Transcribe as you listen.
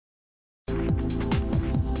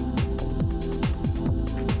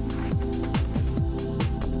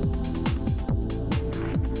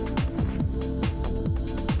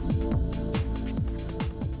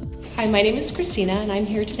Hi, my name is Christina and I'm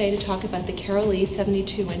here today to talk about the Carolee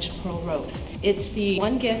 72-inch pearl rope. It's the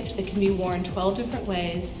one gift that can be worn 12 different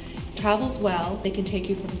ways, travels well, they can take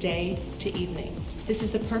you from day to evening. This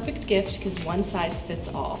is the perfect gift because one size fits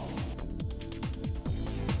all.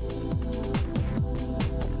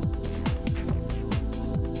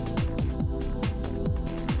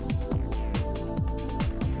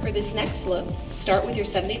 For this next look, start with your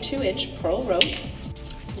 72-inch pearl rope,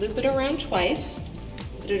 loop it around twice,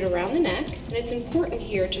 put it around the neck, and it's important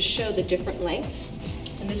here to show the different lengths,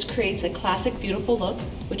 and this creates a classic beautiful look,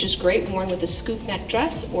 which is great worn with a scoop neck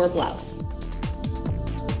dress or blouse.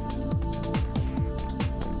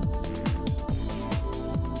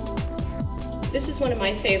 This is one of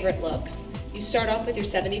my favorite looks. You start off with your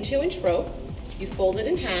 72-inch rope, you fold it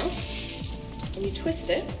in half, and you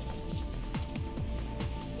twist it.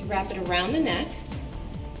 You wrap it around the neck.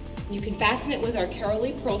 You can fasten it with our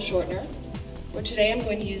Carolee pearl shortener, or today I'm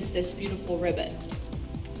going to use this beautiful ribbon.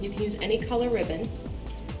 You can use any color ribbon,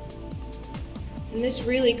 and this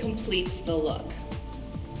really completes the look.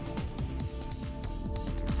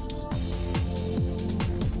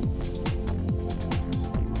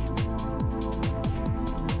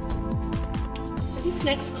 For this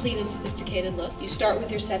next clean and sophisticated look, you start with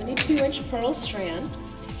your 72-inch pearl strand,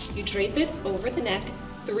 you drape it over the neck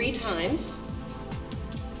 3 times,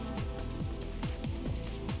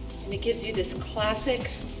 and it gives you this classic,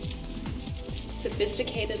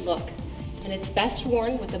 sophisticated look. And it's best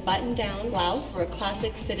worn with a button-down blouse or a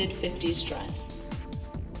classic fitted 50s dress.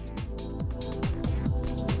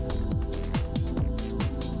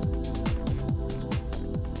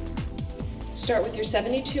 Start with your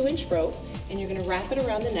 72-inch rope, and you're going to wrap it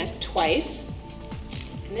around the neck twice,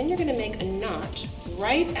 and then you're going to make a knot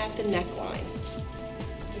right at the neckline.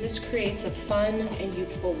 And this creates a fun and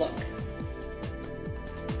youthful look.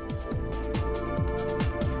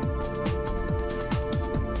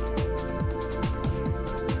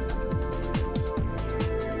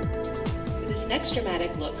 For this next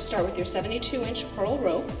dramatic look, start with your 72-inch pearl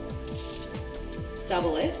rope,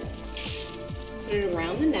 double it, put it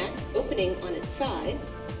around the neck, opening on its side,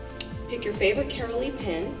 pick your favorite Carolee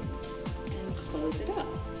pin, and close it up.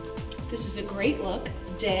 This is a great look,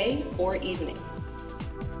 day or evening.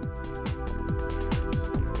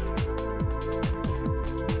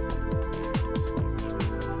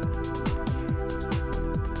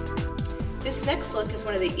 This next look is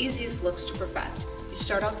one of the easiest looks to perfect. You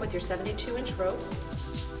start off with your 72-inch rope,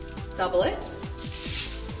 double it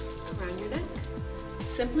around your neck.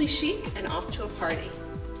 Simply chic and off to a party.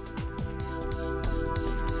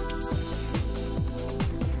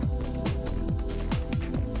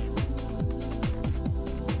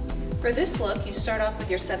 For this look, you start off with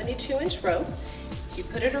your 72-inch rope, you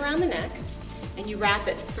put it around the neck, and you wrap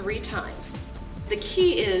it 3 times. The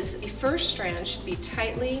key is the first strand should be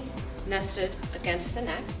tightly nested against the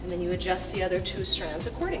neck, and then you adjust the other 2 strands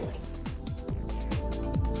accordingly.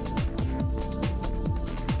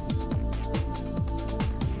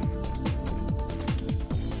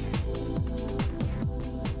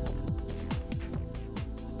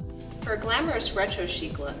 For a glamorous retro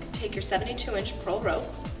chic look, take your 72-inch pearl rope,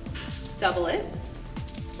 double it,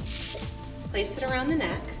 place it around the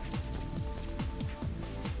neck,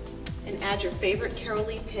 and add your favorite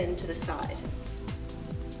Carolee pin to the side.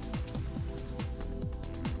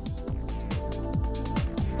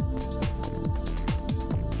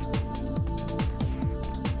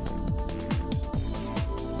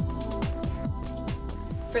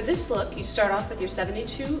 For this look, you start off with your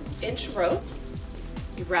 72-inch rope,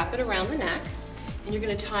 you wrap it around the neck, and you're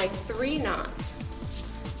going to tie 3 knots.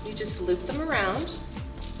 You just loop them around,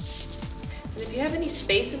 and if you have any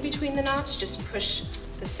space in between the knots, just push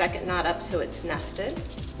the second knot up so it's nested.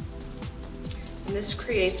 And this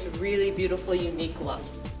creates a really beautiful, unique look.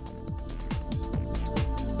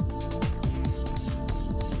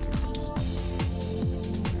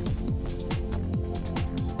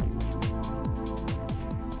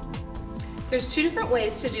 There's 2 different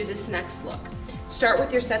ways to do this next look. Start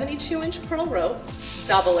with your 72-inch pearl rope,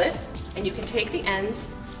 double it, and you can take the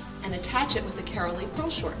ends and attach it with a Carolee pearl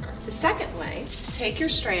shortener. The second way is to take your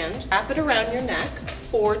strand, wrap it around your neck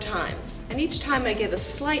 4 times. And each time I give a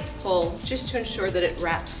slight pull just to ensure that it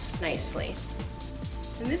wraps nicely.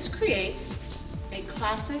 And this creates a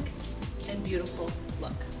classic and beautiful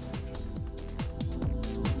look.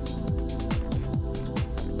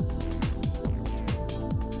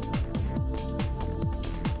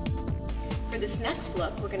 For this next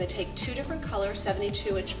look, we're going to take 2 different color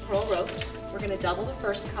 72-inch pearl ropes. We're going to double the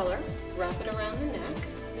first color, wrap it around the neck.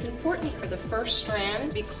 It's important for the first strand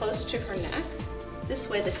to be close to her neck. This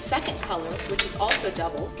way the second color, which is also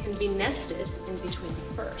double, can be nested in between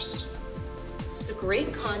the first. This is a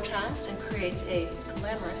great contrast and creates a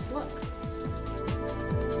glamorous look.